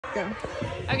Go.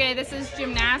 Okay, this is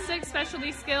gymnastics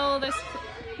specialty skill. This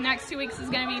next 2 weeks is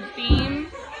going to be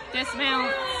beam,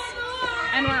 dismounts,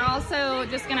 and we're also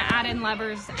just going to add in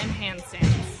levers and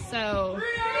handstands. So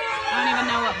I don't even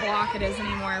know what block it is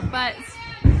anymore, but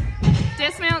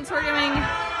dismounts we're doing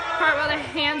cartwheel to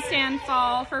handstand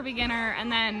fall for beginner,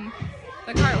 and then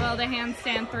the cartwheel to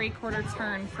handstand 3/4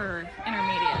 turn for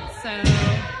intermediate. So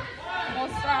we'll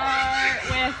start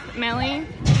with Melly.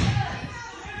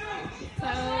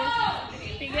 So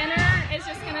beginner is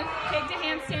just gonna take to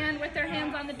handstand with their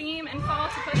hands on the beam and fall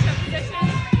to push-up position.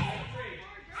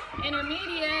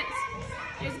 Intermediate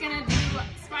is gonna do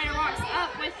spider walks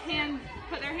up with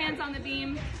put their hands on the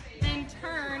beam, then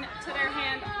turn to their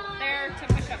hand there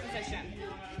to push-up position.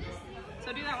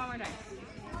 So do that one more time.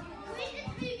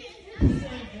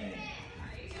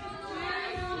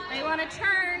 They want to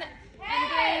turn and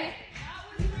bring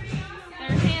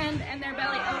their hand and their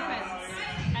belly opens,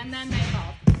 and then they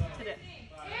fall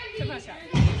to push-up.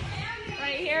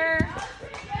 Right here,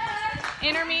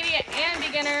 intermediate and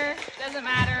beginner, doesn't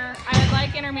matter. I would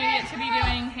like intermediate to be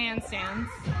doing handstands,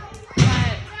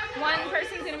 but one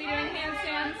person's going to be doing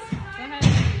handstands. Go ahead.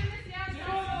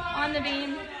 On the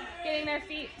beam, getting their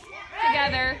feet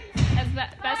together as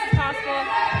best as possible.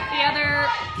 The other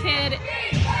kid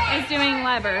is doing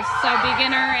levers. So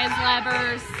beginner is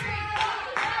levers.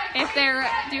 If they're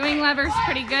doing levers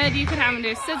pretty good, you could have them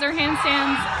do scissor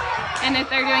handstands. And if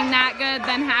they're doing that good,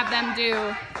 then have them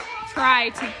try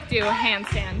to do a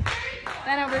handstand.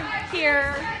 Then over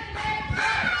here,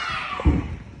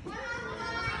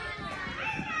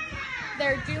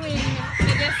 they're doing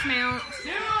the dismount.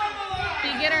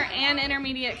 Beginner and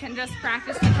intermediate can just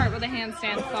practice the part with a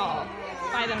handstand fall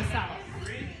by themselves.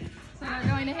 So they're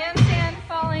going to handstand,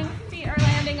 falling, feet are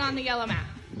landing on the yellow mat.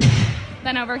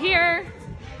 Then over here,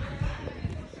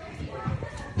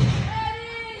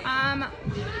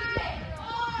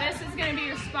 this is going to be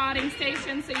your spotting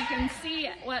station, so you can see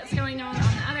what's going on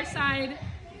the other side.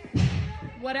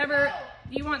 Whatever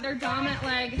you want their dominant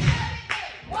leg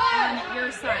on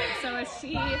your side. So if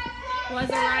she was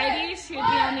a righty, she would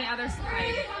be on the other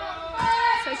side.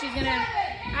 So she's gonna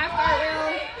half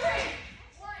cartwheel.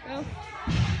 Go.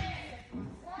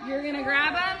 You're gonna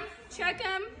grab them, check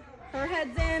them, her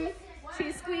head's in,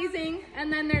 she's squeezing,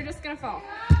 and then they're just gonna fall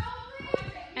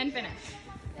and finish.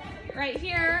 Right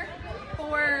here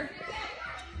for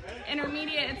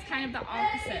intermediate, it's kind of the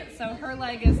opposite. So her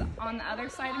leg is on the other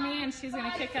side of me, and she's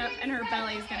gonna kick up, and her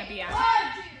belly is gonna be out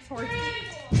towards me.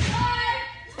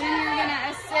 Then you're gonna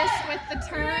assist with the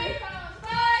turn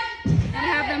and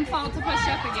have them fall to push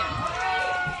up again.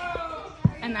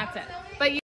 And that's it. But